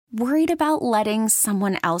Worried about letting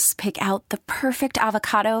someone else pick out the perfect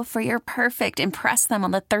avocado for your perfect impress them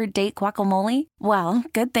on the third date guacamole? Well,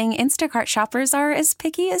 good thing Instacart shoppers are as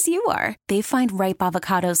picky as you are. They find ripe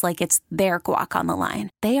avocados like it's their guac on the line.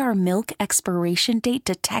 They are milk expiration date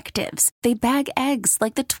detectives. They bag eggs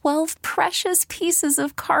like the 12 precious pieces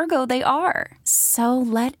of cargo they are. So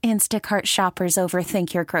let Instacart shoppers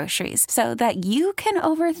overthink your groceries so that you can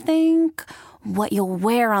overthink what you'll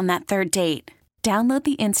wear on that third date. Download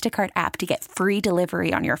the Instacart app to get free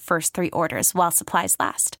delivery on your first 3 orders while supplies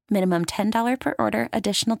last. Minimum $10 per order.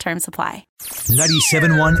 Additional terms apply.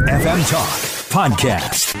 97.1 FM Talk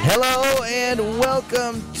Podcast. Hello and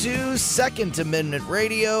welcome to Second Amendment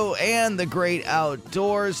Radio and the Great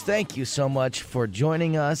Outdoors. Thank you so much for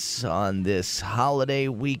joining us on this holiday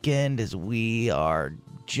weekend as we are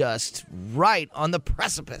just right on the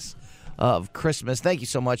precipice of Christmas. Thank you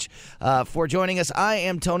so much for joining us. I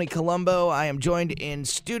am Tony Colombo. I am joined in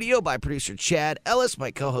studio by producer Chad Ellis,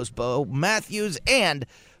 my co-host Bo Matthews, and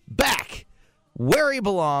back where he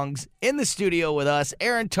belongs in the studio with us,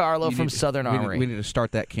 Aaron Tarlow from Southern Armory. We need to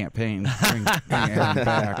start that campaign. Bring Aaron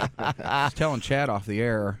back. I was telling Chad off the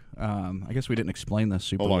air. I guess we didn't explain this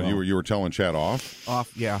super well. Hold on, you were telling Chad off?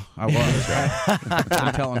 Yeah, I was.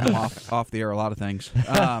 I'm telling him off the air a lot of things.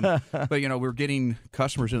 But, we're getting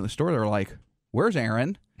customers in the store that are like, where's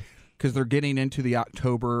Aaron? Because they're getting into the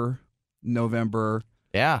October, November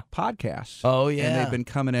podcasts. Oh, yeah. And they've been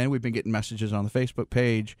coming in. We've been getting messages on the Facebook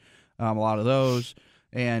page, a lot of those.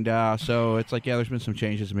 And so it's like, there's been some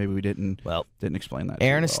changes, and maybe we didn't explain that.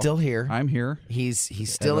 Aaron is still here. I'm here. He's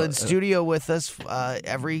still in studio with us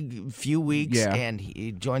every few weeks, and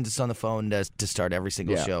he joins us on the phone to start every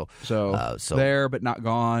single show. So there, but not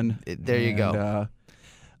gone. There you go.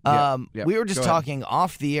 We were just talking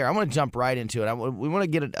off the air. I want to jump right into it. We want to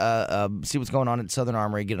get see what's going on at Southern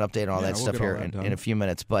Armory, get an update on all that stuff here in a few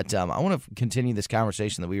minutes. But I want to continue this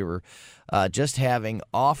conversation that we were just having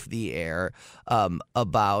off the air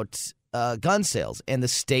about gun sales and the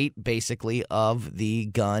state, basically, of the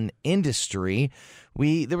gun industry.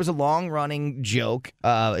 There was a long-running joke.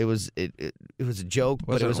 It was a joke,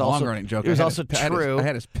 but it was also long-running joke. It was also true. I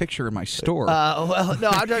had his picture in my store. Well, no,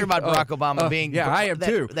 I'm talking about Barack Obama being. Yeah, I am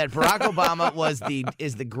too. That Barack Obama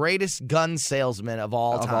is the greatest gun salesman of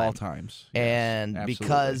all time. Of all times, and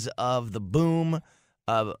because of the boom.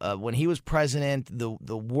 When he was president,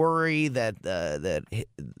 the worry that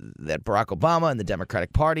Barack Obama and the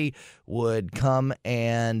Democratic Party would come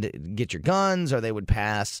and get your guns, or they would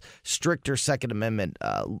pass stricter Second Amendment,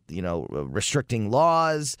 restricting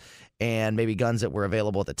laws, and maybe guns that were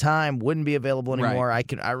available at the time wouldn't be available anymore.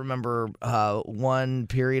 Right. I remember one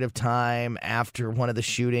period of time after one of the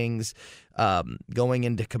shootings, going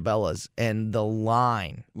into Cabela's, and the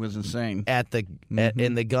line was insane at the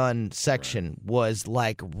in the gun section was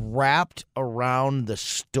like wrapped around the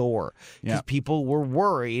store because people were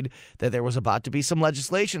worried that there was about to be some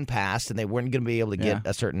legislation passed and they weren't going to be able to get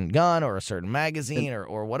a certain gun or a certain magazine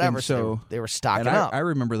or whatever. So they were stocking up. I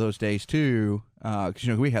remember those days too, because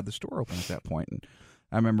we had the store open at that point, and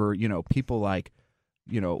I remember people like,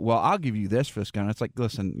 well, I'll give you this for this gun. It's like,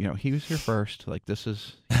 listen, he was here first. Like,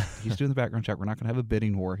 he's doing the background check. We're not going to have a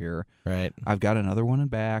bidding war here. Right. I've got another one in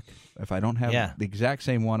back. If I don't have the exact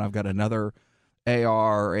same one, I've got another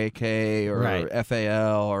AR or AK or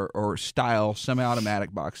FAL or style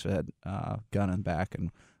semi-automatic box fed gun in back,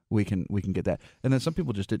 and we can get that. And then some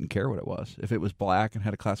people just didn't care what it was. If it was black and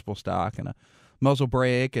had a collapsible stock and a muzzle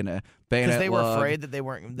brake and a bayonet because they were lug. afraid that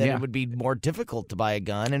it would be more difficult to buy a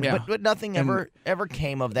gun, but nothing ever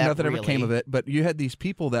came of that. Nothing ever came of it. But you had these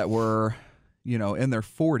people that were, in their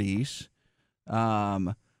 40s,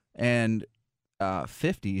 and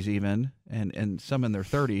 50s even, and some in their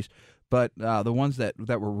 30s. But the ones that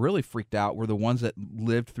were really freaked out were the ones that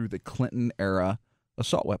lived through the Clinton era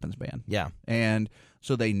assault weapons ban. Yeah, and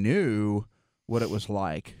so they knew what it was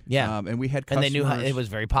like. Yeah, and we had customers, and they knew how it was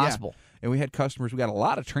very possible. Yeah. And we had customers. We got a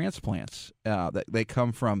lot of transplants that they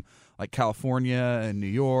come from, like California and New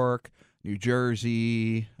York, New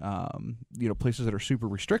Jersey, places that are super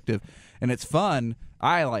restrictive. And it's fun.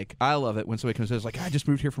 I love it when somebody comes and says, like, I just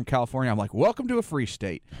moved here from California. I'm like, welcome to a free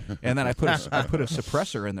state. And then I put a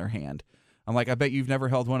suppressor in their hand. I'm like, I bet you've never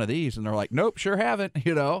held one of these. And they're like, nope, sure haven't,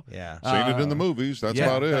 Yeah. Seen it in the movies. That's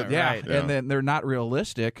about it. Yeah. Right. And then they're not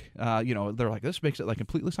realistic. They're like, this makes it like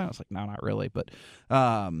completely silent. It's like, no, not really, but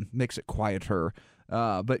makes it quieter.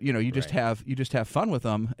 But you just have fun with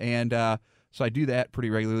them. And so I do that pretty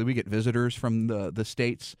regularly. We get visitors from the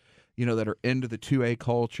states, that are into the 2A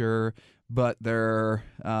culture, but they're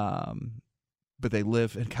but they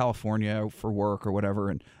live in California for work or whatever.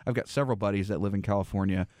 And I've got several buddies that live in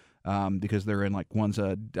California. because they're in one's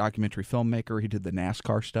a documentary filmmaker. He did the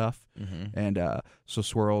NASCAR stuff, and so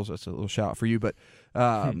Swirls. That's a little shout out for you, but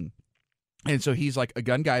and so he's like a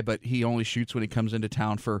gun guy, but he only shoots when he comes into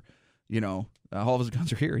town for, all of his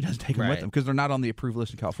guns are here. He doesn't take them with him because they're not on the approved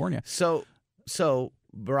list in California. So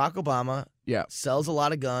Barack Obama sells a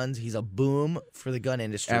lot of guns. He's a boom for the gun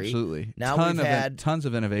industry. Absolutely. Now we've had tons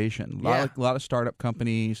of innovation. A lot of startup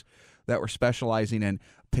companies that were specializing in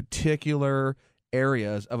particular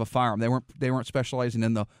areas of a firearm. They weren't specializing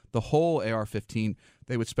in the whole AR-15.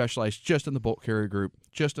 They would specialize just in the bolt carrier group,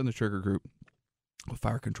 just in the trigger group,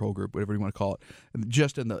 fire control group, whatever you want to call it, and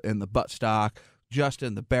just in the butt stock, just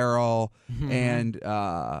in the barrel, and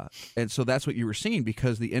so that's what you were seeing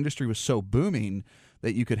because the industry was so booming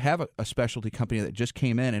that you could have a specialty company that just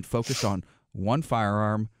came in and focused on one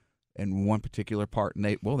firearm and one particular part, and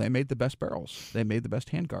they made the best barrels, they made the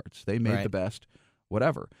best handguards, they made the best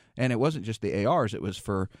whatever, and it wasn't just the ARs; it was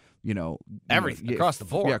for everything across the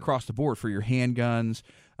board. Yeah, across the board for your handguns.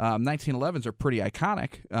 1911s are pretty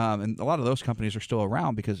iconic, and a lot of those companies are still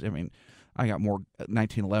around because I got more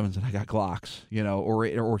 1911s than I got Glocks, or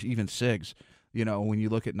even SIGs. When you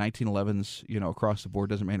look at 1911s, across the board,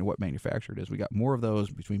 doesn't matter what manufacturer it is. We got more of those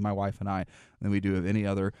between my wife and I than we do of any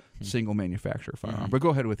other single manufacturer firearm. But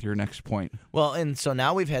go ahead with your next point. Well, and so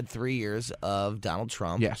now we've had 3 years of Donald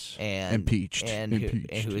Trump. Yes, and impeached, and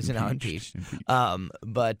who is now impeached.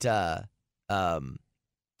 But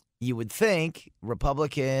you would think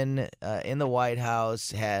Republican in the White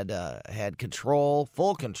House had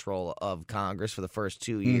full control of Congress for the first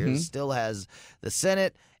 2 years. Still has the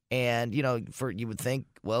Senate. And you would think,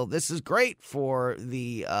 well, this is great for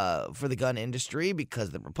the gun industry because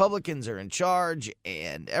the Republicans are in charge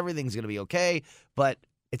and everything's going to be okay. But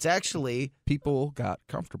it's actually people got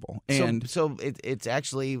comfortable, and so it's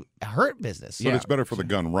actually hurt business. But it's better for the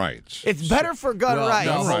gun rights. It's better for gun rights.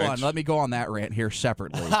 No, hold on. Let me go on that rant here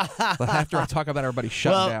separately. After I talk about everybody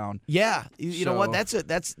shutting down. Yeah, you know what?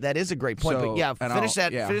 That is a great point. But finish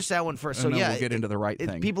that one first. So we'll get into the right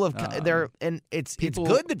thing. People have it's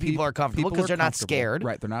good that people are comfortable because they're not scared.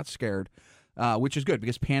 Right, they're not scared. Which is good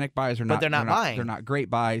because panic buys are not. But they're not buying. They're not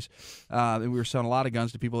great buys. And we were selling a lot of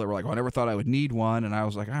guns to people that were like, "Oh, I never thought I would need one," and I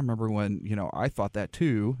was like, "I remember when I thought that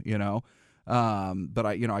too." But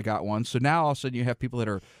I got one. So now all of a sudden you have people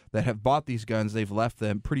that have bought these guns. They've left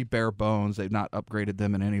them pretty bare bones. They've not upgraded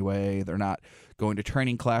them in any way. They're not going to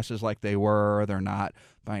training classes like they were. They're not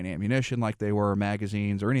buying ammunition like they were,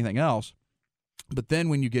 magazines or anything else. But then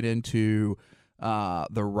when you get into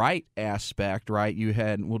the right aspect, right?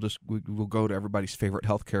 We'll go to everybody's favorite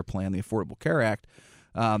health care plan, the Affordable Care Act.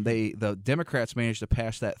 The Democrats managed to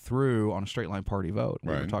pass that through on a straight line party vote.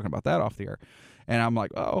 We were talking about that off the air, and I'm like,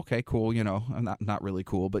 oh, okay, cool. Not really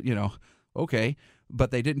cool, but okay. But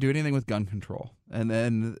they didn't do anything with gun control. And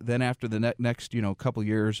then after the next couple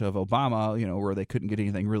years of Obama, where they couldn't get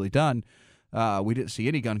anything really done, we didn't see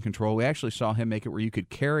any gun control. We actually saw him make it where you could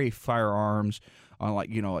carry firearms on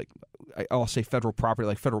I'll say federal property,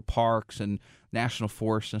 like federal parks and national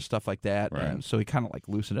forests and stuff like that. Right. And so he kind of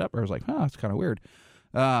loosened it up. I was like, it's kind of weird.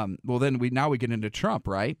 Well, then we get into Trump,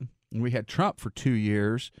 right? And we had Trump for 2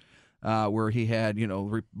 years, where he had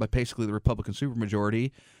basically the Republican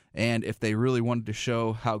supermajority. And if they really wanted to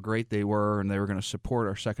show how great they were and they were going to support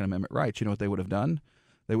our Second Amendment rights, you know what they would have done?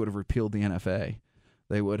 They would have repealed the NFA.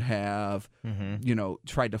 They would have,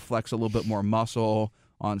 tried to flex a little bit more muscle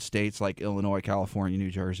on states like Illinois, California,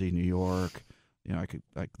 New Jersey, New York.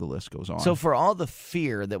 The list goes on. So for all the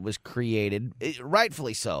fear that was created,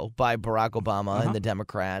 rightfully so, by Barack Obama and the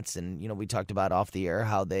Democrats, and we talked about off the air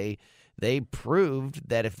how they proved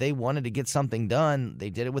that if they wanted to get something done,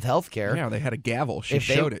 they did it with health care. Yeah, they had a gavel. She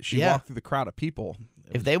showed it. She walked through the crowd of people.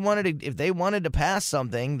 If they wanted to pass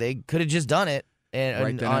something, they could have just done it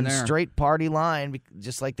and on straight party line,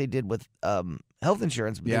 just like they did with health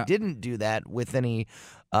insurance. But they didn't do that with any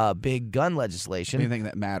big gun legislation. Anything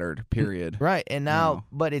that mattered, period. Right. And now,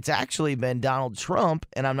 but it's actually been Donald Trump,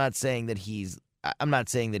 and I'm not saying that he's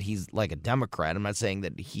like a Democrat. I'm not saying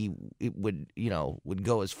that he would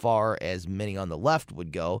go as far as many on the left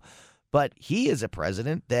would go, but he is a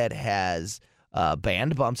president that has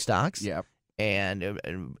banned bump stocks. Yeah. And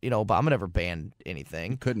Obama never banned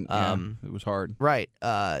anything. Couldn't. It was hard. Right.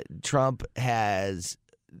 Trump has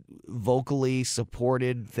vocally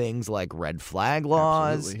supported things like red flag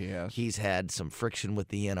laws. Absolutely, he has. He's had some friction with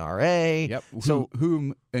the NRA. Yep. So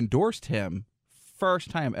whom endorsed him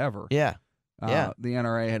first time ever. Yeah. The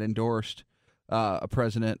NRA had endorsed a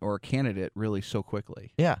president or a candidate really so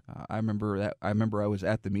quickly. Yeah. I remember that. I remember I was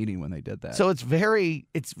at the meeting when they did that. So it's very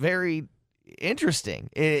interesting.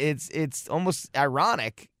 It's almost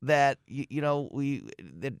ironic that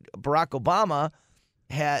that Barack Obama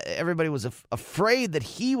everybody was afraid that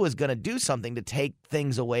he was going to do something to take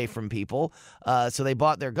things away from people, so they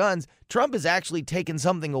bought their guns. Trump has actually taken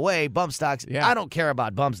something away, bump stocks. Yeah. I don't care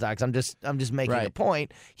about bump stocks. I'm just making a Right.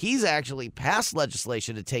 point. He's actually passed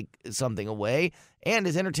legislation to take something away and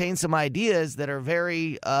has entertained some ideas that are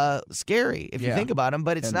very scary if you Yeah. think about them,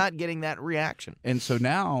 but it's And- not getting that reaction. And so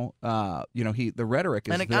now, the rhetoric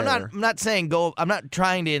is And there. I'm not saying go. I'm not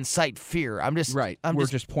trying to incite fear. I'm just Right. I'm We're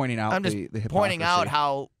just just pointing out I'm just the hypocrisy. pointing out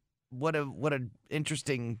how what an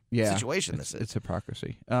interesting situation this is. It's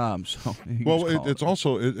hypocrisy. So you Well, just call it's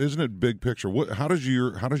also isn't it big picture? How does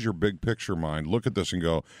your big picture mind look at this and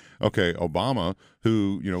go, okay, Obama,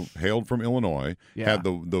 who hailed from Illinois, Yeah. had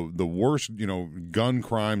the worst gun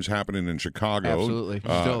crimes happening in Chicago, Absolutely.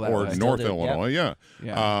 Still that or way. North Still do, Illinois, yeah.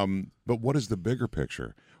 Yeah. But what is the bigger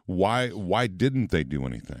picture? Why didn't they do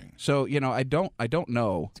anything? So I don't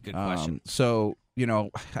know. It's a good question. So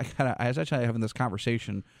I was actually having this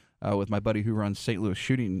conversation with my buddy who runs St. Louis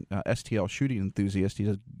Shooting STL Shooting Enthusiast. He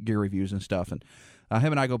does gear reviews and stuff, and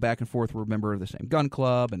him and I go back and forth. We're a member of the same gun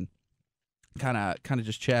club, and kind of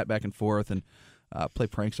just chat back and forth and play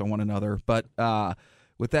pranks on one another. But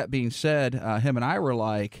with that being said, him and I were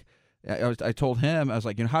like. I told him, I was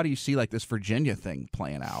like, how do you see like this Virginia thing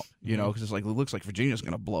playing out? Because it's like it looks like Virginia's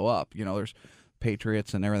going to blow up. There's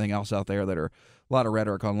patriots and everything else out there that are a lot of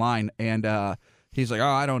rhetoric online. And he's like, oh,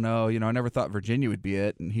 I don't know. I never thought Virginia would be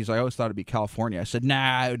it. And he's like, I always thought it'd be California. I said,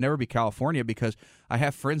 nah, it would never be California because I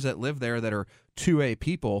have friends that live there that are 2A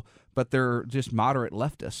people, but they're just moderate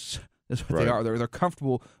leftists. Is what Right. they are. They're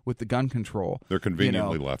comfortable with the gun control. They're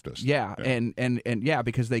conveniently leftist. Yeah, and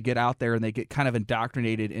because they get out there and they get kind of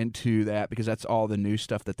indoctrinated into that because that's all the new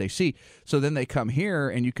stuff that they see. So then they come here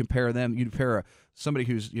and you compare them. You compare somebody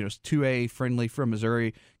who's 2A friendly from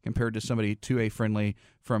Missouri compared to somebody 2A friendly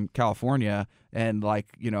from California, and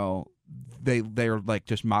they're like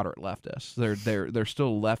just moderate leftists. They're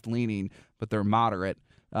still left leaning, but they're moderate.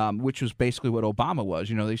 Which was basically what Obama was.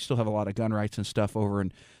 They still have a lot of gun rights and stuff over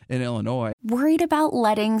in Illinois. Worried about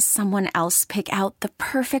letting someone else pick out the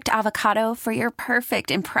perfect avocado for your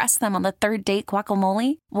perfect impress them on the third date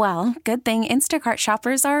guacamole? Well, good thing Instacart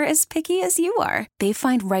shoppers are as picky as you are. They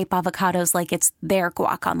find ripe avocados like it's their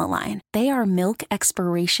guac on the line. They are milk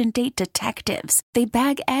expiration date detectives. They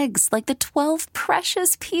bag eggs like the 12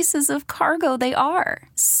 precious pieces of cargo they are.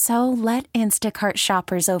 So let Instacart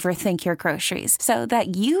shoppers overthink your groceries so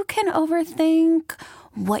that you can overthink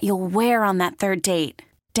what you'll wear on that third date.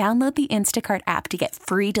 Download the Instacart app to get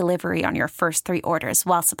free delivery on your first 3 orders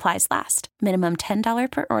while supplies last. Minimum $10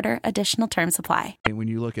 per order. Additional terms apply. And when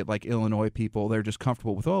you look at like Illinois people, they're just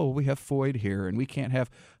comfortable with, we have Floyd here and we can't have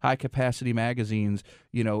high capacity magazines,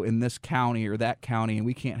 in this county or that county, and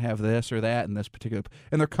we can't have this or that in this particular,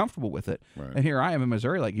 and they're comfortable with it. Right. And here I am in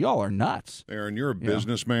Missouri, like y'all are nuts. Aaron, you're a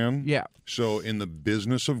businessman. Yeah. So in the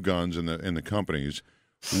business of guns and the companies,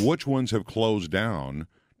 which ones have closed down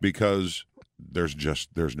because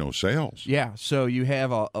there's no sales? Yeah, so you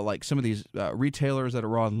have like some of these retailers that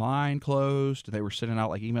are online closed. They were sending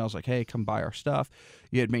out like emails like, "Hey, come buy our stuff."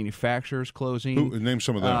 You had manufacturers closing. Who, name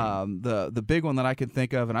some of them. The big one that I can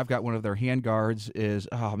think of, and I've got one of their handguards, is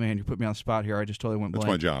man, you put me on the spot here. I just totally went That's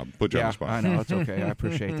blank. my job. Put you on the spot. I know it's okay. I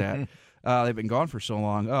appreciate that. They've been gone for so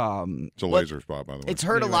long. It's a laser spot, by the way. It's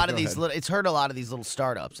hurt a Anyway, lot of go these. ahead. It's hurt a lot of these little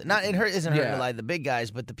startups. Isn't hurting Yeah. a lot of the big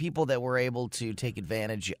guys, but the people that were able to take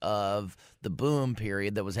advantage of the boom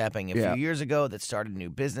period that was happening a Yeah. few years ago, that started new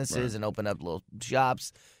businesses and opened up little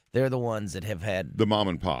shops. They're the ones that have had. the mom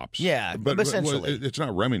and pops. Yeah, essentially. it's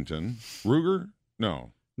not Remington. Ruger?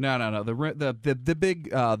 No. No. The big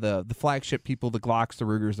the flagship people, the Glocks, the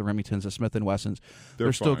Rugers, the Remingtons, the Smith and Wessons,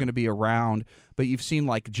 they're still fine. going to be around. But you've seen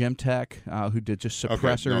like Gemtech, who did just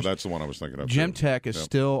suppressors. Okay, no, that's the one I was thinking of. too. Gemtech is Yep.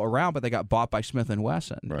 still around, but they got bought by Smith and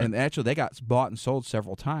Wesson, Right. and actually they got bought and sold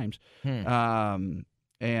several times. And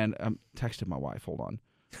I'm texting my wife. Hold on.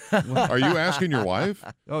 Are you asking your wife?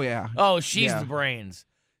 Oh yeah. Oh, she's Yeah. the brains.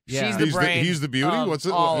 Yeah. She's the He's brains. he's the beauty? of What's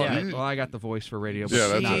it? all of Yeah, it. well, I got the voice for radio. But Yeah,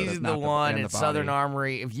 that's not it. She's not the one and at the Southern body.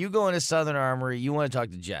 Armory. If you go into Southern Armory, you want to talk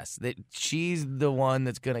to Jess. She's the one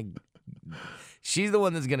that's gonna. She's the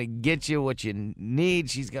one that's gonna get you what you need.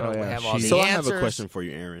 She's gonna Oh, yeah. have all the So I answers. have a question for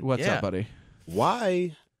you, Aaron. What's Yeah. up, buddy?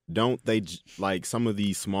 Why don't they, like some of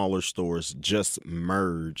these smaller stores, just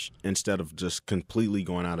merge instead of just completely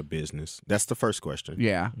going out of business? That's the first question.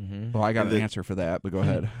 Yeah. Well, I got And an the- answer for that, but go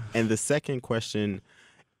ahead. And the second question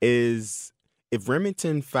is, if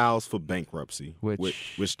Remington files for bankruptcy,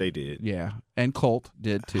 which they did, Yeah, and Colt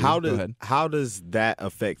did too. how Go does ahead. how does that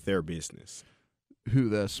affect their business? Who,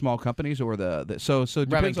 the small companies or the so it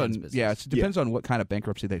depends Remington's on business. it depends on what kind of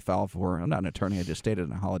bankruptcy they file for. I'm not an attorney. I just stayed at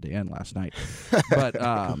a Holiday Inn last night. But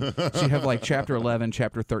so you have like Chapter 11,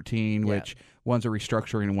 Chapter 13, which one's a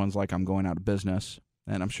restructuring and one's like I'm going out of business.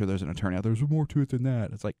 And I'm sure there's an attorney out there. There's more to it than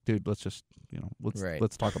that. It's like, dude, let's just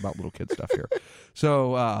let's talk about little kid stuff here.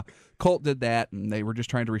 So Colt did that, and they were just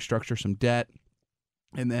trying to restructure some debt.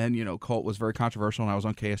 And then, Colt was very controversial, and I was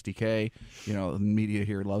on KSDK. The media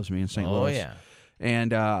here loves me in St. Louis. Oh, yeah.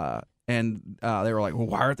 And they were like, well,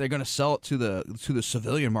 why aren't they going to sell it to the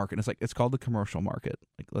civilian market? And it's like, it's called the commercial market.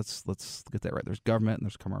 Like, let's get that right. There's government and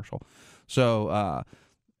there's commercial. So,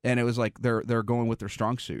 and it was like they're going with their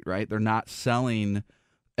strong suit, right? They're not selling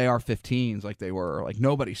AR-15s like they were. Like,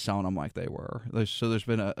 nobody's selling them like they were. So there's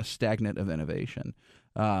been a stagnant of innovation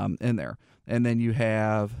in there. And then you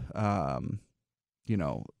have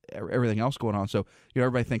everything else going on. So,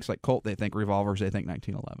 everybody thinks like Colt, they think revolvers, they think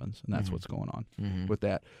 1911s, and that's what's going on with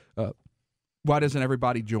that. Why doesn't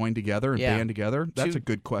everybody join together and band together? That's a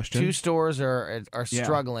good question. Two stores are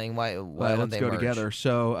struggling. Why don't they go merge? together?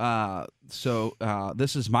 So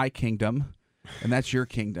this is my kingdom, and that's your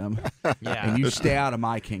kingdom. And you stay out of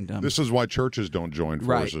my kingdom. This is why churches don't join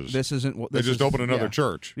forces. Right. This isn't. They just open another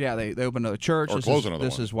church. Yeah, they open another church. Or close another one.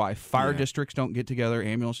 This is why fire districts don't get together.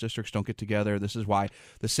 Ambulance districts don't get together. This is why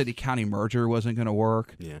the city-county merger wasn't going to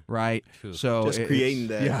work. Yeah. Right. So just creating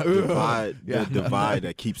that divide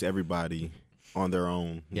that keeps everybody on their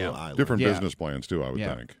own little island. Different business plans, too, I would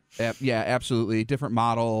think. Yeah, absolutely. Different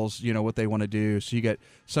models, what they want to do. So you get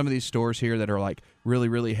some of these stores here that are like really,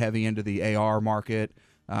 really heavy into the AR market,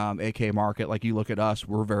 AK market. Like you look at us,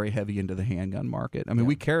 we're very heavy into the handgun market. I mean,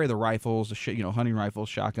 we carry the rifles, hunting rifles,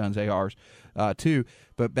 shotguns, ARs, too.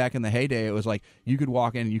 But back in the heyday, it was like you could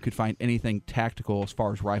walk in and you could find anything tactical as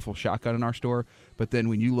far as rifle, shotgun in our store. But then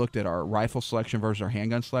when you looked at our rifle selection versus our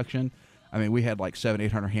handgun selection, I mean, we had like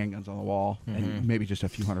 700-800 handguns on the wall and maybe just a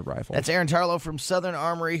few hundred rifles. That's Aaron Tarlow from Southern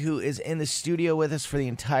Armory, who is in the studio with us for the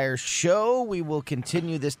entire show. We will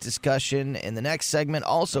continue this discussion in the next segment.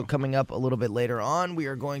 Also coming up a little bit later on, we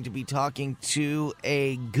are going to be talking to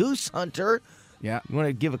a goose hunter. Yeah. You want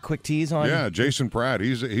to give a quick tease on? Yeah, Jason Pratt.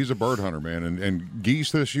 He's a bird hunter, man. And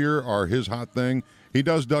geese this year are his hot thing. He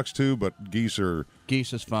does ducks too, but geese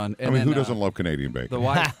is fun. And I mean, who doesn't love Canadian bacon? The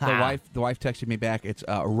wife texted me back. It's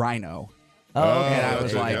rhino. Oh, and I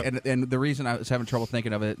was like, and the reason I was having trouble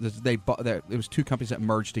thinking of it is it was two companies that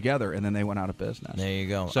merged together and then they went out of business. There you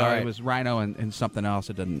go. So it was rhino and something else.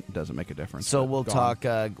 It doesn't make a difference. So we'll talk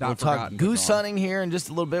goose hunting here in just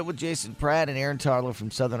a little bit with Jason Pratt and Aaron Tarlow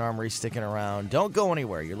from Southern Armory sticking around. Don't go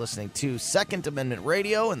anywhere. You're listening to Second Amendment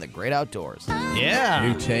Radio and the Great Outdoors. Yeah.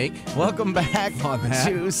 New take. Welcome back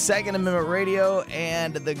to Second Amendment Radio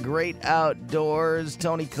and the Great Outdoors.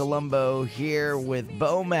 Tony Colombo here with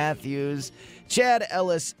Bo Matthews, Chad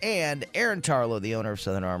Ellis, and Aaron Tarlow, the owner of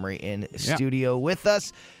Southern Armory, in studio with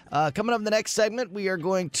us. Coming up in the next segment, we are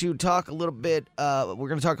going to talk a little bit, we're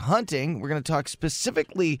going to talk hunting. We're going to talk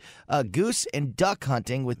specifically goose and duck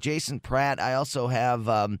hunting with Jason Pratt. I also have,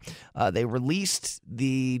 they released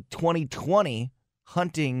the 2020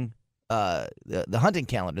 hunting the hunting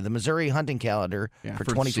calendar, the Missouri hunting calendar for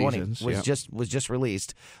 2020 was just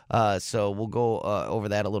released. So we'll go over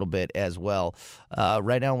that a little bit as well.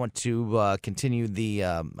 Right now, I want to continue the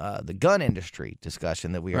gun industry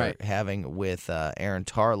discussion that we are having with Aaron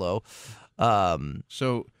Tarlow.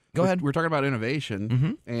 So go ahead. We're talking about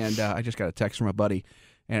innovation, and I just got a text from a buddy,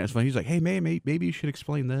 and it's funny. He's like, "Hey, maybe you should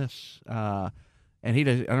explain this." And he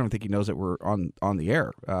does. I don't think he knows that we're on the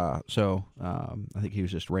air. So I think he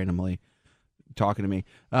was just randomly talking to me.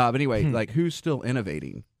 But anyway, like who's still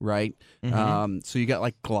innovating, right? So you got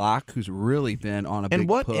like Glock, who's really been on a big push. And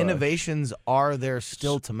what innovations are there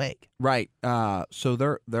still to make? Right. So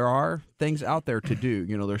there are things out there to do.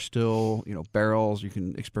 There's still barrels. You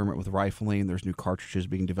can experiment with rifling. There's new cartridges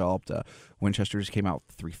being developed. Winchester just came out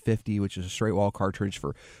with 350, which is a straight wall cartridge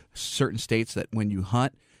for certain states that when you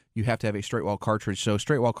hunt, you have to have a straight wall cartridge. So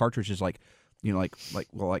straight wall cartridge is like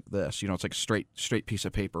this. It's like a straight piece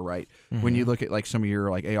of paper, right? When you look at like some of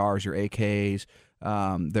your like ARs, your AKs,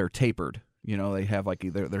 they're tapered. They have like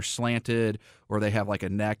either they're slanted or they have like a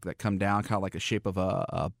neck that come down, kind of like the shape of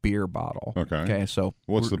a beer bottle. Okay. So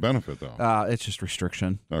what's the benefit though? It's just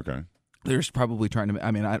restriction. Okay. They're just probably trying to.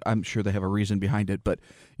 I mean, I'm sure they have a reason behind it, but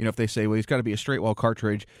if they say, well, it's got to be a straight wall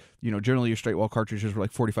cartridge, generally your straight wall cartridges were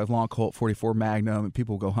like 45 long Colt, 44 Magnum, and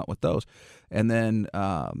people will go hunt with those. And then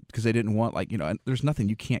because they didn't want and there's nothing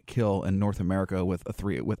you can't kill in North America with a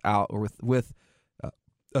 308 or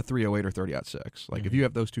 30-06. Like if you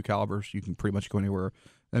have those two calibers, you can pretty much go anywhere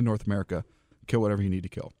in North America, kill whatever you need to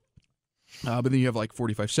kill. But then you have like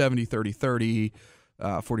 45-70, 30-30,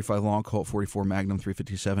 45 long Colt, 44 Magnum,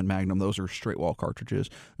 357 Magnum. Those are straight wall cartridges.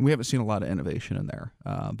 And we haven't seen a lot of innovation in there.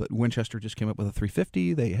 But Winchester just came up with a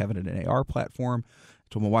 350. They have it in an AR platform. I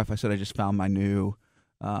told my wife, I said, I just found my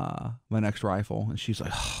next rifle. And she's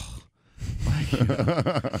like, oh,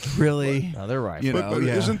 really? Another rifle. But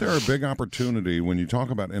isn't there a big opportunity when you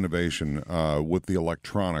talk about innovation with the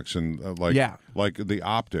electronics and like the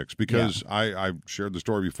optics? Because I've shared the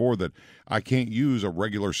story before that I can't use a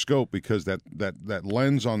regular scope because that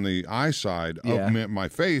lens on the eye side of my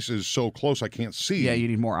face is so close I can't see. Yeah, you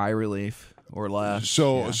need more eye relief or less.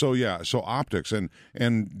 So optics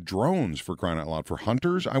and drones, for crying out loud, for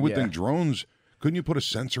hunters. I would think drones. Couldn't you put a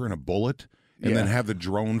sensor in a bullet? And then have the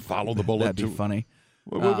drone follow the bullet. That'd be funny.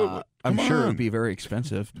 I'm sure it would be very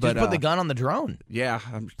expensive. Just put the gun on the drone. Yeah.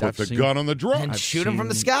 Put the gun on the drone. And shoot him from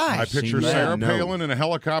the sky. I picture Sarah Palin in a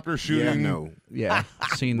helicopter shooting. Yeah,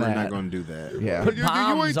 seen that. We're not going to do that. Yeah.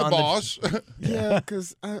 You ain't the boss. Yeah,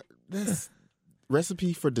 because that's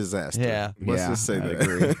recipe for disaster. Yeah. Let's just say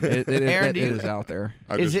that. Aaron, it is out there.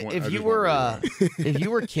 If you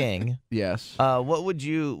were king, yes. What would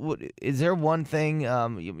you? Is there one thing?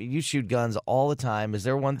 You shoot guns all the time. Is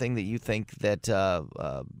there one thing that you think that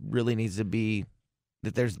really needs to be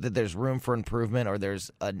that there's room for improvement, or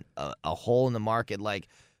there's a hole in the market? Like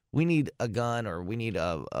we need a gun, or we need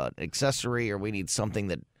an accessory, or we need something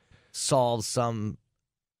that solves some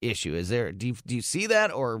issue. Is there? Do you see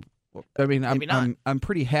that, or? I mean, I'm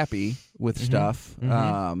pretty happy with stuff.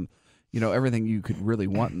 Everything you could really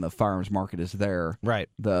want in the firearms market is there. Right.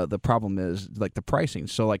 The problem is like the pricing.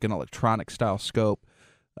 So like an electronic style scope,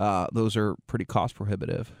 those are pretty cost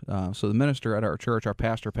prohibitive. So the minister at our church, our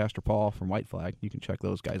pastor, Pastor Paul from White Flag, you can check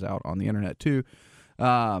those guys out on the internet too.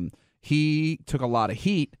 He took a lot of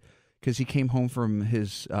heat because he came home from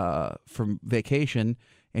his from vacation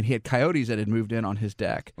and he had coyotes that had moved in on his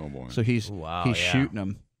deck. Oh boy! So he's shooting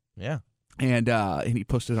them. Yeah. And he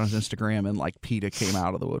posted it on his Instagram, and like PETA came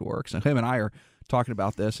out of the woodwork. So him and I are talking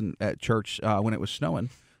about this at church when it was snowing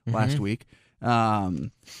last week.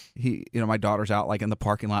 My daughter's out like in the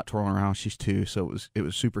parking lot twirling around. She's 2, so it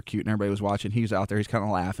was super cute, and everybody was watching. He's out there, he's kind of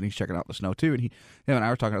laughing, he's checking out the snow too. And him and I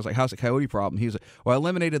were talking. I was like, "How's the coyote problem?" He was like, "Well, I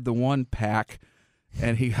eliminated the one pack."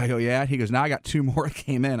 And I go, "Yeah." He goes, "Now I got 2 more that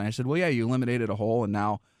came in." I said, "Well, yeah, you eliminated a hole, and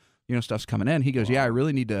now stuff's coming in." He goes, "Yeah, I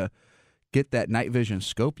really need to get that night vision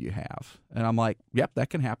scope you have." And I'm like, "Yep, that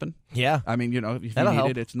can happen." Yeah. I mean, if you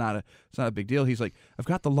need it, it's not a big deal. He's like, "I've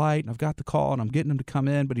got the light and I've got the call and I'm getting them to come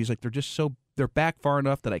in," but he's like, they're back far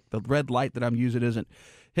enough that the red light that I'm using isn't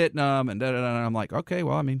hitting them, and da da da. And I'm like, "Okay,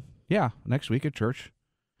 well, I mean, yeah, next week at church,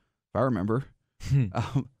 if I remember,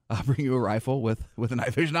 I'll bring you a rifle with a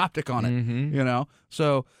night vision optic on it."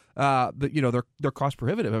 So but they're cost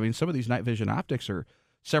prohibitive. I mean, some of these night vision optics are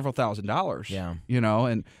several $1,000s. Yeah.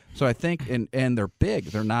 And so I think and they're big.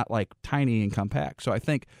 They're not like tiny and compact. So I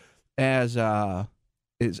think as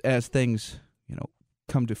things,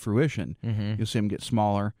 come to fruition, you'll see them get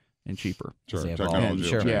smaller and cheaper. Sure. Technology will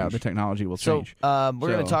change. Yeah, the technology will change. So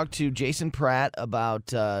we're going to talk to Jason Pratt about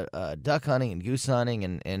duck hunting and goose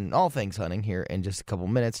hunting and all things hunting here in just a couple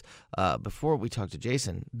minutes. Before we talk to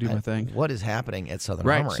Jason, do my thing. What is happening at Southern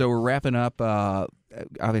Armory? Right, so we're wrapping up,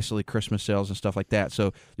 obviously, Christmas sales and stuff like that. So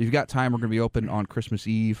if you've got time, we're going to be open on Christmas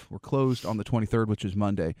Eve. We're closed on the 23rd, which is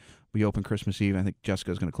Monday. We open Christmas Eve. I think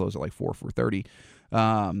Jessica's going to close at like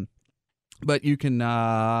 4:30. But you can,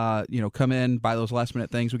 come in, buy those last-minute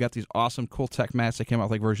things. We got these awesome cool tech mats that came out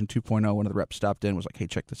with like version 2.0. One of the reps stopped in and was like, "Hey,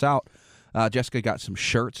 check this out." Jessica got some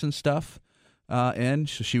shirts and stuff in.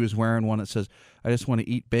 So she was wearing one that says, "I just want to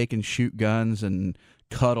eat bacon, shoot guns, and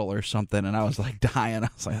cuddle," or something. And I was like dying. I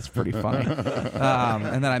was like, "That's pretty funny."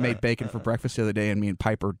 And then I made bacon for breakfast the other day, and me and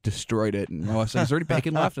Piper destroyed it. And I was like, "Is there any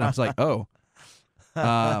bacon left?" And I was like, "Oh.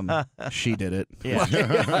 She did it." Yeah.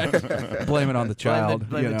 Blame it on the child.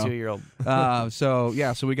 Blame the 2-year-old. So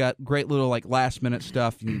we got great little like last minute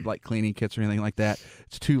stuff. You need like cleaning kits or anything like that.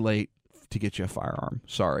 It's too late to get you a firearm.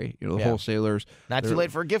 Sorry. Wholesalers. Not too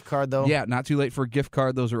late for a gift card though. Yeah, not too late for a gift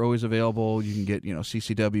card. Those are always available. You can get,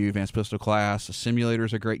 CCW, Advanced Pistol Class. The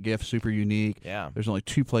simulator's a great gift, super unique. Yeah. There's only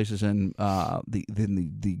 2 places in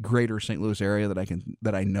the greater St. Louis area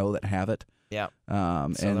that I know that have it. Yeah.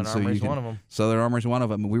 Southern Armory's one of them. Southern Armory's one of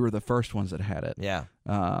them. We were the first ones that had it. Yeah.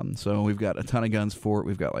 So we've got a ton of guns for it.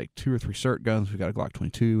 We've got like 2 or 3 CERT guns. We've got a Glock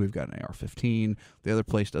 22. We've got an AR-15. The other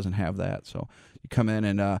place doesn't have that. So you come in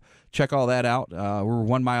and check all that out. We're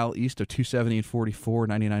 1 mile east of 270 and 44,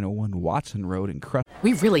 9901 Watson Road in Crest.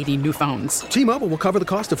 We really need new phones. T-Mobile will cover the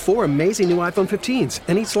cost of 4 amazing new iPhone 15s,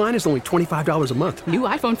 and each line is only $25 a month. New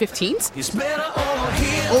iPhone 15s? It's better over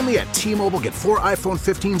here. Only at T-Mobile, get 4 iPhone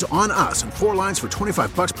 15s on us and 4 lines for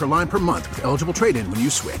 $25 per line per month with eligible trade-in when you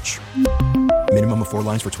switch. Minimum of 4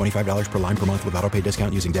 lines for $25 per line per month with autopay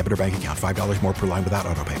discount using debit or bank account. $5 more per line without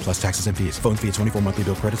autopay, plus taxes and fees. Phone fee at 24 monthly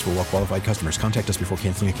bill credits for well-qualified customers. Contact us before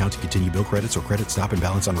canceling account to continue bill credits or credit stop and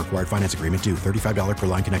balance on required finance agreement due. $35 per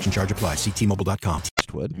line connection charge applies. See T-Mobile.com.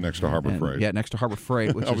 Next to Harbor Freight. Yeah, next to Harbor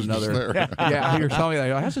Freight, which I is was another. just there. Yeah, you were telling me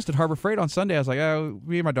that. I was just at Harbor Freight on Sunday. I was like, oh,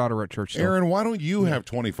 me and my daughter were at church. Still. Aaron, why don't you have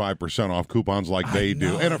 25% off coupons like they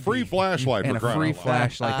do, and a free flashlight and for a free crying out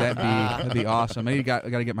loud. flashlight? That'd be awesome. I got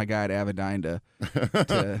to get my guy at Avidyne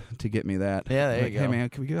to get me that. Yeah, there you go. Hey man,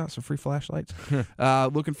 can we give out some free flashlights?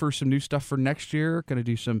 Looking for some new stuff for next year. Going to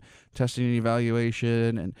do some testing and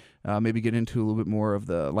evaluation, and maybe get into a little bit more of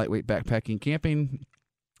the lightweight backpacking camping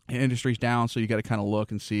industry's down. So you got to kind of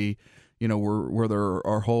look and see, where there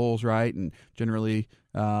are holes, right? And generally,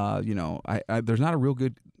 there's not a real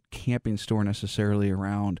good camping store necessarily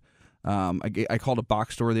around. I called a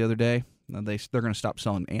box store the other day. They're going to stop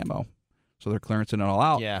selling ammo, so they're clearancing it all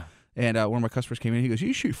out. Yeah. And one of my customers came in. He goes,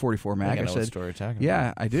 "You shoot 44 mag?" I said,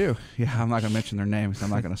 "Yeah, I do." Yeah, I'm not going to mention their names. I'm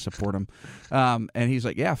not going to support them. And he's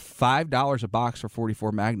like, "Yeah, $5 a box for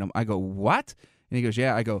 44 Magnum." I go, "What?" And he goes,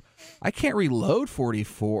 "Yeah." I go, "I can't reload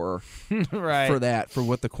 44 right. for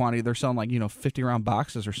what the quantity they're selling, like 50 round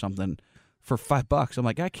boxes or something for $5." I'm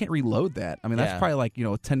like, I can't reload that. I mean, that's probably like a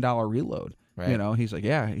 $10 reload. Right. He's like,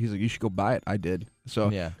 yeah. He's like, you should go buy it. I did.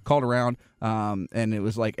 So called around, and it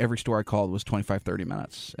was like every store I called was 25, 30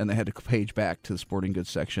 minutes, and they had to page back to the sporting goods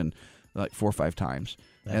section like 4 or 5 times.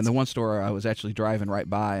 And the one store I was actually driving right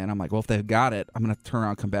by, and I'm like, well, if they've got it, I'm going to turn around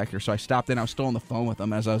and come back here. So I stopped in. I was still on the phone with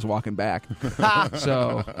them as I was walking back.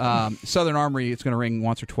 So Southern Armory, it's going to ring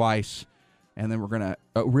once or twice. And then we're going to,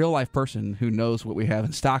 a real-life person who knows what we have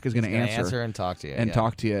in stock is going to answer and talk to you. And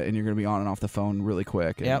talk to you, and you're going to be on and off the phone really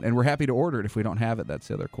quick. And we're happy to order it if we don't have it. That's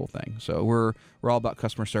the other cool thing. So we're all about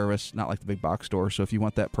customer service, not like the big box store. So if you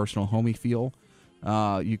want that personal, homey feel,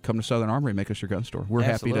 you come to Southern Armory and make us your gun store. We're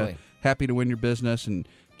happy to win your business and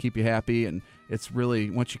keep you happy. And it's really,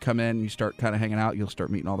 once you come in and you start kind of hanging out, you'll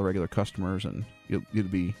start meeting all the regular customers, and you'll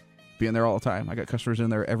be being there all the time. I got customers in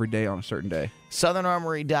there every day on a certain day.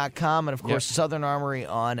 SouthernArmory.com, and of course, Southern Armory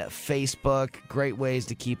on Facebook. Great ways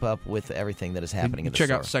to keep up with everything that is happening in the store.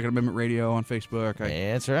 Check out Second Amendment Radio on Facebook.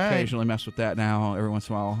 That's right. Occasionally mess with that now, every once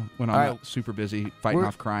in a while, when I'm not super busy fighting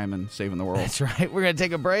off crime and saving the world. That's right. We're going to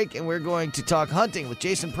take a break, and we're going to talk hunting with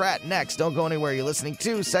Jason Pratt next. Don't go anywhere. You're listening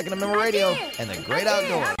to Second Amendment Radio and the Great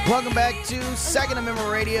Outdoors. Welcome back to Second Amendment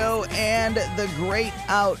Radio and the Great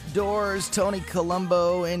Outdoors. Tony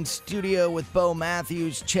Colombo in studio with Bo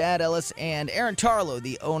Matthews, Chad Ellis, and Aaron Tarlow,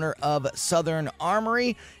 the owner of Southern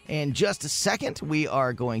Armory. In just a second, we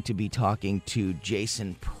are going to be talking to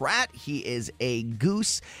Jason Pratt. He is a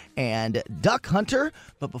goose and duck hunter.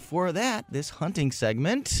 But before that, this hunting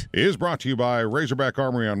segment is brought to you by Razorback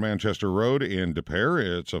Armory on Manchester Road in De Pere.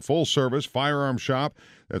 It's a full-service firearm shop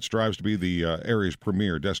that strives to be the area's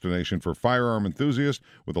premier destination for firearm enthusiasts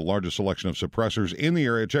with the largest selection of suppressors in the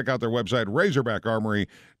area. Check out their website,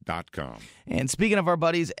 RazorbackArmory.com. And speaking of our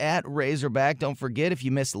buddies at Razorback, don't forget, if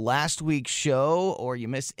you missed last week's show or you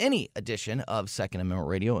missed any edition of Second Amendment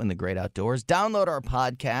Radio and the Great Outdoors, download our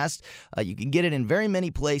podcast. You can get it in very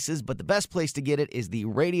many places, but the best place to get it is the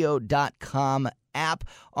radio.com app.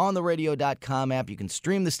 On the radio.com app, you can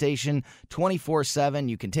stream the station 24/7.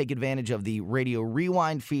 You can take advantage of the Radio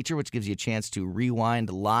Rewind feature, which gives you a chance to rewind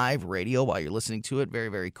live radio while you're listening to it. Very,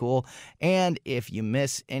 very cool. And if you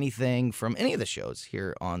miss anything from any of the shows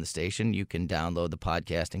here on the station, you can download the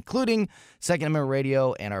podcast, including Second Amendment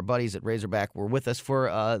Radio, and our buddies at Razorback were with us for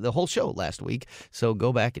the whole show last week. So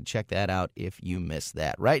go back and check that out if you missed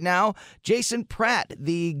that. Right now, Jason Pratt,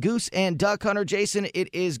 the goose and duck hunter. Jason, it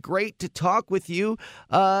is great to talk with you.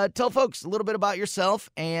 Tell folks a little bit about yourself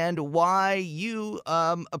and why you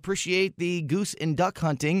appreciate the goose and duck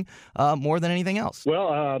hunting more than anything else.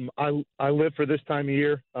 Well, I live for this time of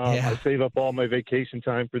year. I save up all my vacation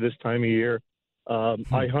time for this time of year.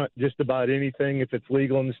 I hunt just about anything if it's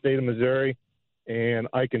legal in the state of Missouri, and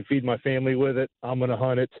I can feed my family with it. I'm going to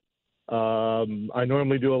hunt it. I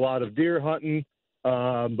normally do a lot of deer hunting,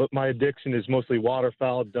 but my addiction is mostly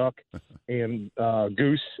waterfowl, duck, and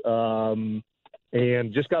goose.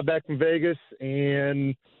 and just got back from Vegas,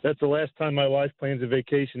 and that's the last time my wife plans a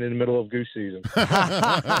vacation in the middle of goose season.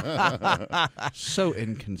 So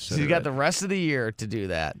inconsiderate. So you got the rest of the year to do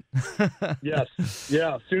that. Yes.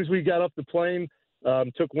 Yeah. As soon as we got off the plane,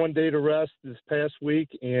 took one day to rest this past week,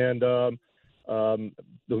 and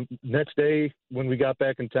the next day when we got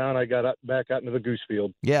back in town, I got back out into the goose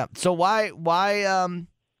field. Yeah. So why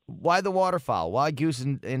the waterfowl? Why goose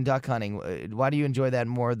and duck hunting? Why do you enjoy that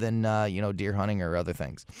more than deer hunting or other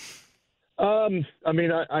things? I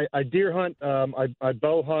mean, I deer hunt, I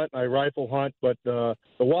bow hunt, I rifle hunt, but the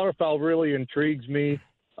waterfowl really intrigues me.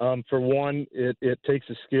 For one, it takes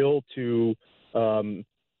a skill to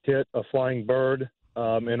hit a flying bird,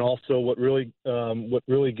 and also what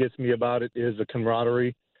really gets me about it is the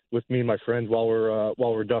camaraderie with me and my friends while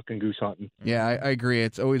we're duck and goose hunting. Yeah, I agree.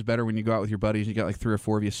 It's always better when you go out with your buddies. You got like 3 or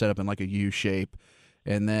 4 of you set up in like a U shape,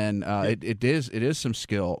 and then it is some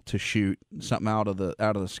skill to shoot something out of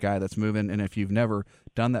the sky that's moving. And if you've never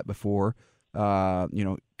done that before, come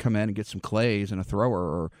in and get some clays and a thrower,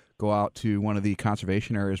 or go out to one of the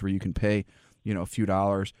conservation areas where you can pay a few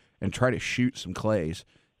dollars and try to shoot some clays.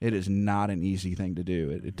 It is not an easy thing to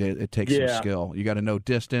do. It takes some skill. You got to know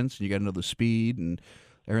distance. You got to know the speed and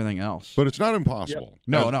everything else. But it's not impossible.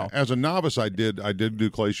 Yep. No. As a novice, I did do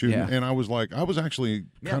clay shooting, and I was actually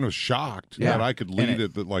kind of shocked that I could lead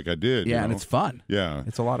it like I did. Yeah, and it's fun. Yeah.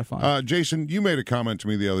 It's a lot of fun. Jason, you made a comment to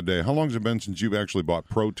me the other day. How long has it been since you've actually bought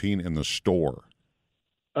protein in the store?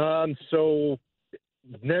 So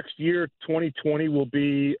next year, 2020, will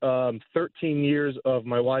be 13 years of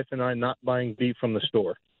my wife and I not buying beef from the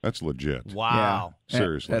store. That's legit. Wow. Yeah.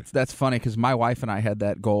 Seriously. That's funny because my wife and I had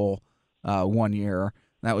that goal 1 year.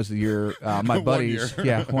 That was the year my buddies. 1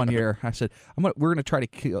 year. 1 year. I said, we're going to try to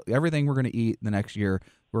kill everything we're going to eat the next year.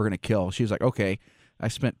 We're going to kill. She was like, okay. I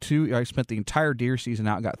spent the entire deer season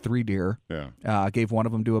out, got 3 deer. Yeah. Gave one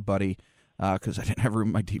of them to a buddy because I didn't have room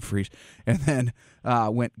in my deep freeze. And then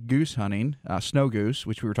went goose hunting, snow goose,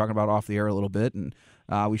 which we were talking about off the air a little bit. And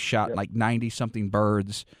we shot like 90-something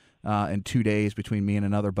birds in 2 days between me and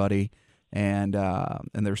another buddy. And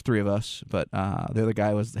there's 3 of us, but the other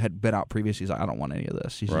guy had been out previous. He's like, I don't want any of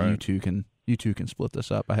this. He said, you two can split this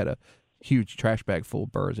up. I had a huge trash bag full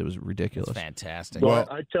of birds. It was ridiculous. That's fantastic. Well,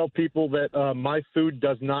 I tell people that my food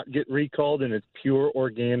does not get recalled, and it's pure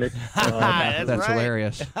organic. That's right.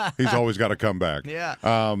 Hilarious. He's always got to come back. Yeah.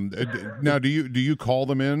 Now, do you call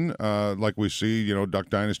them in like we see, Duck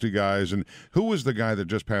Dynasty guys? And who was the guy that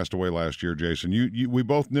just passed away last year, Jason? We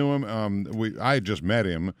both knew him. I had just met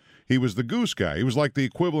him. He was the goose guy. He was like the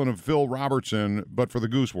equivalent of Phil Robertson, but for the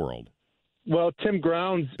goose world. Well, Tim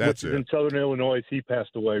Grounds, which is in Southern Illinois, he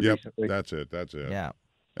passed away recently. That's it. Yeah.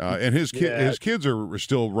 And his kids are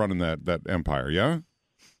still running that empire, yeah?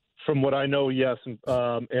 From what I know, yes.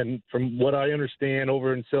 And from what I understand,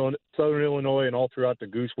 over in Southern Illinois and all throughout the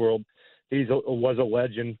goose world, he was a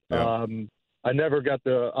legend. Yeah. I never got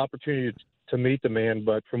the opportunity to meet the man,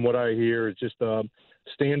 but from what I hear, it's just a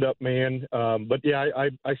stand-up man. But, yeah,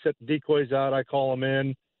 I set the decoys out. I call them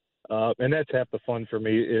in. And that's half the fun for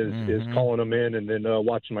me is calling them in and then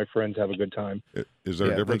watching my friends have a good time. Is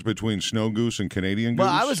there a difference between snow goose and Canadian goose?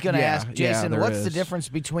 Well, I was going to ask, Jason, what's the is. difference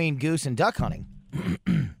between goose and duck hunting?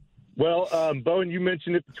 Well, Bowen, you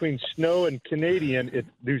mentioned it between snow and Canadian.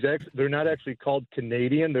 They're not actually called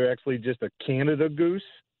Canadian. They're actually just a Canada goose,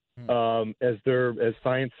 as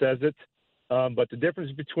science says it. But the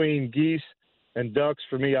difference between geese and ducks,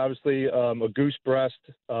 for me, obviously, a goose breast.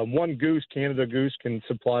 One goose, Canada goose, can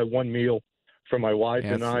supply one meal for my wife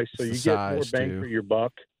and I, so you get more bang for your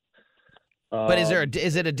buck. But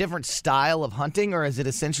is it a different style of hunting, or is it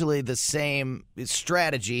essentially the same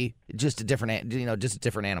strategy, just a different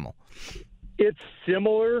animal? It's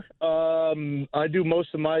similar. I do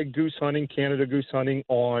most of my goose hunting, Canada goose hunting,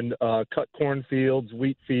 on cut corn fields,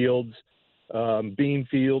 wheat fields, bean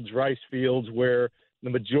fields, rice fields, where the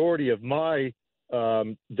majority of my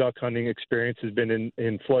duck hunting experience has been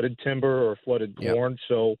in flooded timber or flooded corn.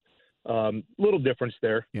 So little difference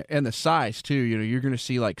there. Yeah, and the size too. You're going to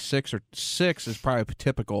see like 6 is probably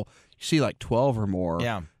typical. You see like 12 or more.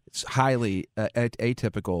 Yeah, it's highly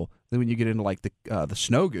atypical. Then when you get into like the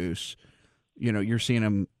snow goose, you're seeing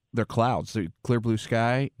them. They're clouds. They're clear blue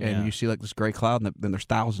sky, and you see like this gray cloud, and then there's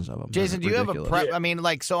thousands of them. Jason, do you have a I mean,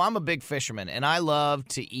 so I'm a big fisherman, and I love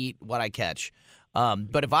to eat what I catch.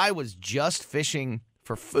 But if I was just fishing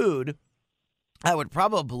for food, I would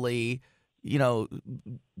probably,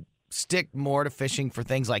 stick more to fishing for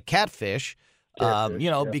things like catfish,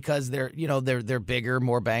 because they're bigger,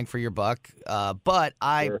 more bang for your buck. But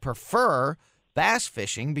I prefer bass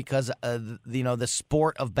fishing because the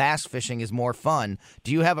sport of bass fishing is more fun.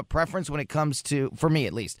 Do you have a preference when it comes to, for me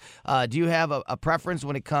at least, do you have a preference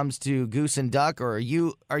when it comes to goose and duck, or are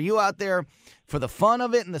you out there for the fun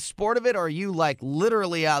of it and the sport of it, or are you like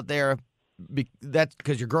literally out there that's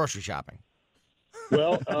because you're grocery shopping?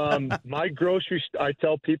 Well, I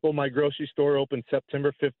tell people my grocery store opens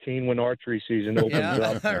September 15 when archery season opens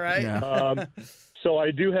up. All right. Yeah. So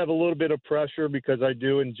I do have a little bit of pressure because I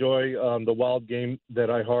do enjoy the wild game that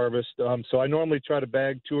I harvest. So I normally try to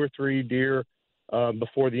bag 2 or 3 deer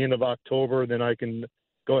before the end of October. Then I can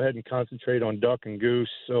go ahead and concentrate on duck and goose.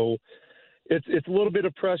 So it's a little bit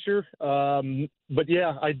of pressure. But,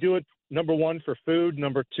 yeah, I do it, number 1, for food,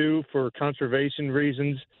 number 2, for conservation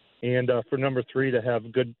reasons, and for number 3, to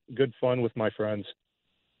have good fun with my friends.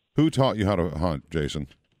 Who taught you how to hunt, Jason?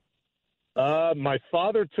 My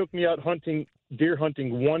father took me out deer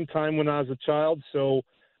hunting one time when I was a child. So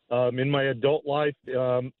in my adult life,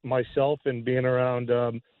 myself and being around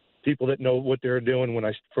people that know what they're doing when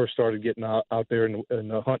I first started getting out there in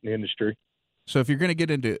the hunting industry. So if you're going to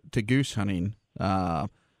get into goose hunting,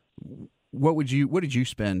 what did you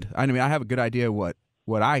spend? I mean, I have a good idea what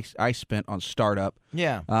I spent on startup.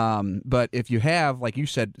 Yeah. But if you have, like you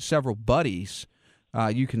said, several buddies,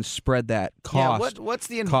 you can spread that cost. Yeah, what's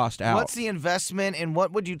the cost out? What's the investment, and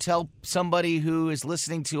what would you tell somebody who is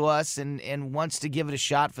listening to us and wants to give it a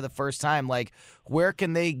shot for the first time? Like, where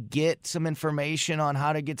can they get some information on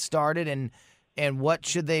how to get started, and what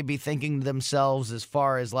should they be thinking to themselves as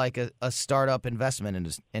far as like a startup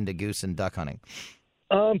investment into goose and duck hunting?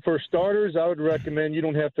 For starters, I would recommend you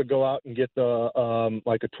don't have to go out and get the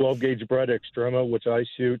like a 12-gauge Brett Extrema, which I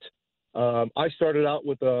shoot. I started out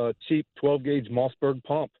with a cheap 12-gauge Mossberg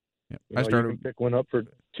pump. Yep. You can pick one up for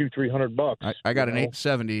 $200-300. I got an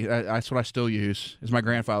 870. That's what I still use. Is my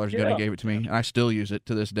grandfather's gun. He gave it to me, and I still use it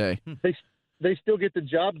to this day. They still get the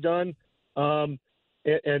job done,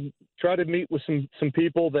 and try to meet with some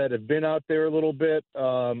people that have been out there a little bit,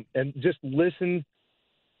 and just listen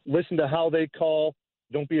to how they call.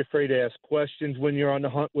 Don't be afraid to ask questions when you're on the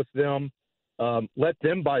hunt with them. Let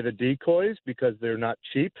them buy the decoys because they're not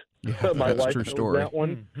cheap. Yeah, my that's wife a true knows story. that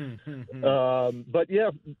one. But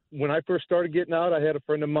yeah, when I first started getting out, I had a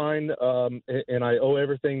friend of mine, and I owe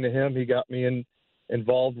everything to him. He got me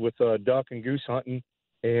involved with duck and goose hunting,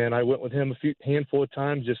 and I went with him a handful of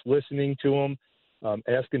times, just listening to him,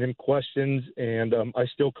 asking him questions, and I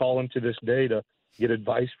still call him to this day to get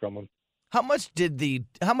advice from him.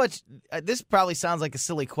 This probably sounds like a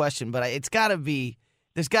silly question, but there's got to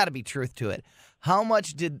be truth to it. How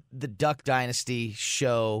much did the Duck Dynasty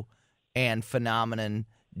show and phenomenon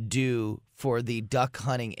do for the duck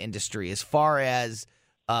hunting industry as far as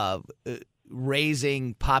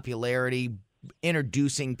raising popularity,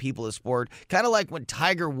 introducing people to sport? Kind of like when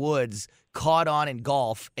Tiger Woods caught on in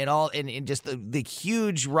golf and just the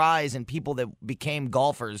huge rise in people that became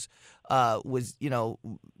golfers was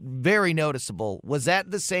very noticeable. Was that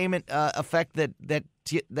the same effect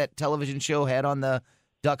that television show had on the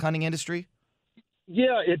duck hunting industry?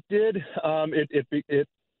 Yeah, it did. It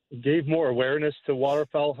gave more awareness to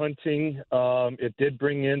waterfowl hunting. It did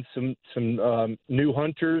bring in some new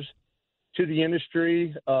hunters to the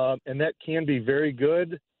industry, and that can be very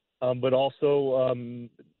good. But also,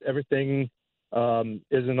 everything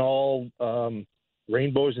isn't all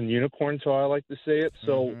rainbows and unicorns, how I like to say it.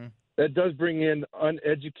 So that does bring in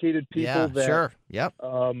uneducated people that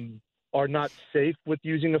are not safe with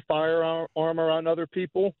using a firearm around other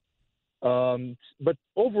people. But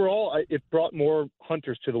overall, it brought more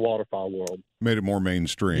hunters to the waterfowl world. Made it more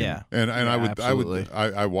mainstream. Yeah, and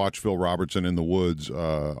I watch Phil Robertson in the woods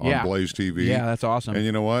on Blaze TV. Yeah, that's awesome. And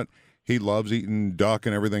you know what? He loves eating duck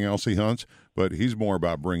and everything else he hunts, but he's more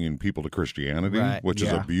about bringing people to Christianity, which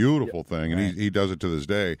is a beautiful thing, and he does it to this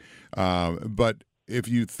day. But if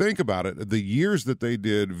you think about it, the years that they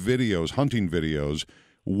did videos, hunting videos,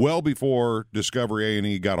 well before Discovery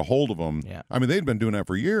A&E got a hold of them. Yeah. I mean, they'd been doing that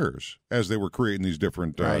for years as they were creating these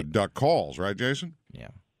different duck calls, right, Jason? Yeah.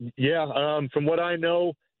 From what I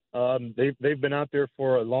know, they've been out there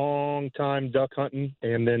for a long time duck hunting,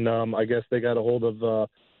 and then I guess they got a hold of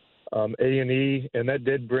A&E, and that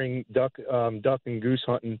did bring duck and goose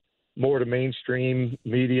hunting more to mainstream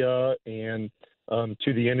media and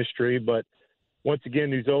to the industry. But once again,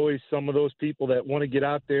 there's always some of those people that want to get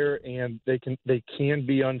out there and they can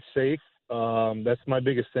be unsafe. That's my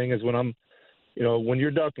biggest thing is when you're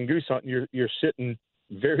duck and goose hunting, you're sitting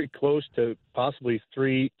very close to possibly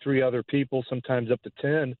three other people, sometimes up to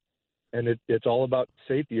 10, and it's all about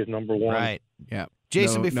safety is number one. Right. Yeah.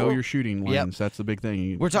 Jason, know your shooting lanes. That's the big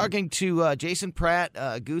thing. We're talking to Jason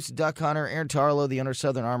Pratt, Goose Duck Hunter, Aaron Tarlow, the owner of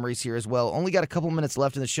Southern Armories here as well. Only got a couple minutes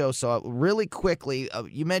left in the show, so really quickly,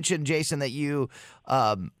 you mentioned, Jason, that you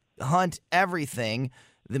hunt everything.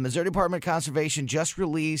 The Missouri Department of Conservation just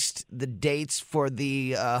released the dates for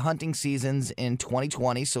the hunting seasons in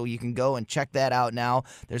 2020, so you can go and check that out now.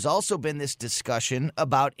 There's also been this discussion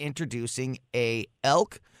about introducing a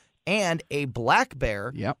elk and a black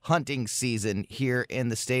bear hunting season here in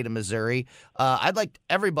the state of Missouri. I'd like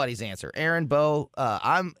everybody's answer. Aaron, Bo,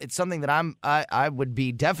 it's something that I would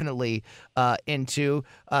be definitely into.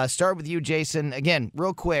 Start with you, Jason. Again,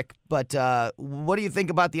 real quick, but what do you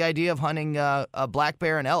think about the idea of hunting a black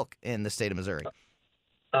bear and elk in the state of Missouri?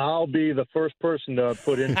 I'll be the first person to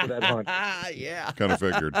put in for that hunt. Yeah. Kind of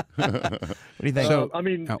figured. What do you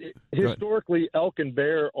think? Historically, elk and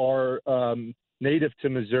bear are native to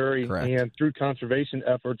Missouri. Correct. And through conservation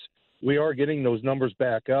efforts, we are getting those numbers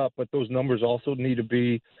back up, but those numbers also need to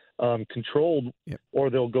be controlled or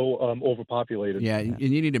they'll go overpopulated. Yeah, and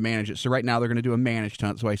you need to manage it. So right now they're going to do a managed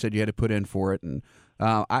hunt, so I said you had to put in for it, and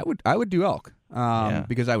I would do elk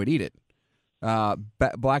because I would eat it.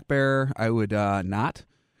 Black bear, I would not,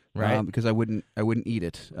 right? Because I wouldn't eat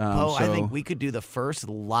it. I think we could do the first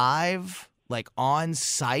live,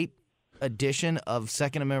 on-site edition of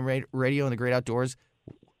Second Amendment Radio and the Great Outdoors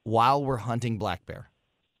while we're hunting black bear.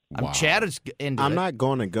 Chad is into I'm it. not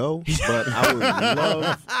going to go, but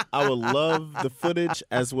I would love the footage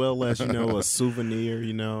as well as a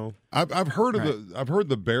souvenir. I've heard I've heard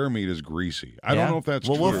the bear meat is greasy. I don't know if that's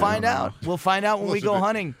true. We'll find out. We'll find out when we go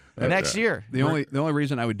hunting next year. The only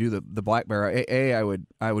reason I would do the black bear, I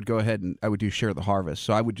would go ahead and I would do share the harvest.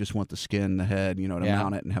 So I would just want the skin, the head, to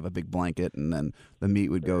mount it and have a big blanket, and then the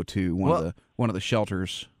meat would go to one of the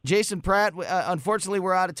shelters. Jason Pratt, unfortunately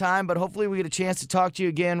we're out of time, but hopefully we get a chance to talk to you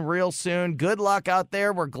again real soon. Good luck out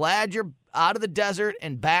there. We're glad you're out of the desert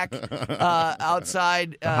and back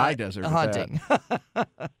outside the high desert hunting.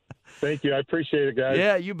 Thank you. I appreciate it, guys.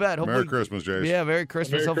 Yeah, you bet. Merry Christmas, Jason. Yeah, Merry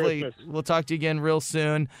Christmas. Hopefully we'll talk to you again real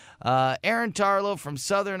soon. Aaron Tarlow from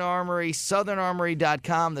Southern Armory,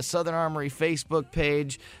 southernarmory.com, the Southern Armory Facebook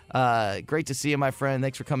page. Great to see you, my friend.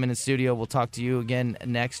 Thanks for coming in studio. We'll talk to you again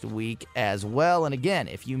next week as well. And again,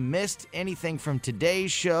 if you missed anything from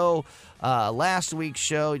today's show, last week's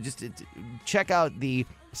show, just check out the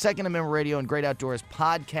Second Amendment Radio and Great Outdoors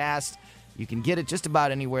podcast. You can get it just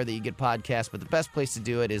about anywhere that you get podcasts, but the best place to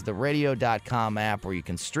do it is the radio.com app, where you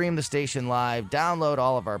can stream the station live, download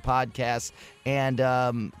all of our podcasts,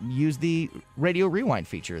 and use the Radio Rewind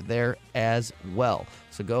feature there as well.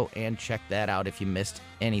 So go and check that out if you missed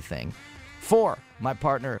anything. For my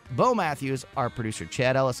partner, Bo Matthews, our producer,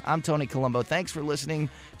 Chad Ellis, I'm Tony Colombo. Thanks for listening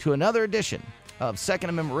to another edition of Second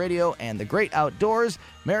Amendment Radio and the Great Outdoors.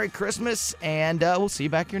 Merry Christmas, and we'll see you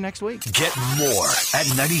back here next week. Get more at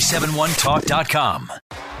 971talk.com.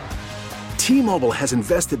 T-Mobile has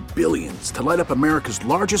invested billions to light up America's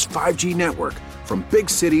largest 5G network, from big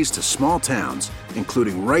cities to small towns,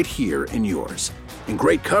 including right here in yours. And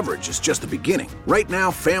great coverage is just the beginning. Right now,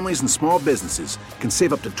 families and small businesses can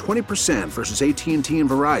save up to 20% versus AT&T and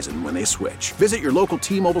Verizon when they switch. Visit your local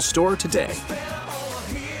T-Mobile store today.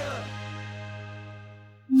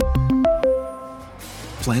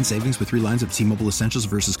 Plan savings with 3 lines of T-Mobile Essentials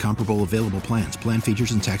versus comparable available plans. Plan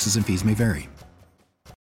features and taxes and fees may vary.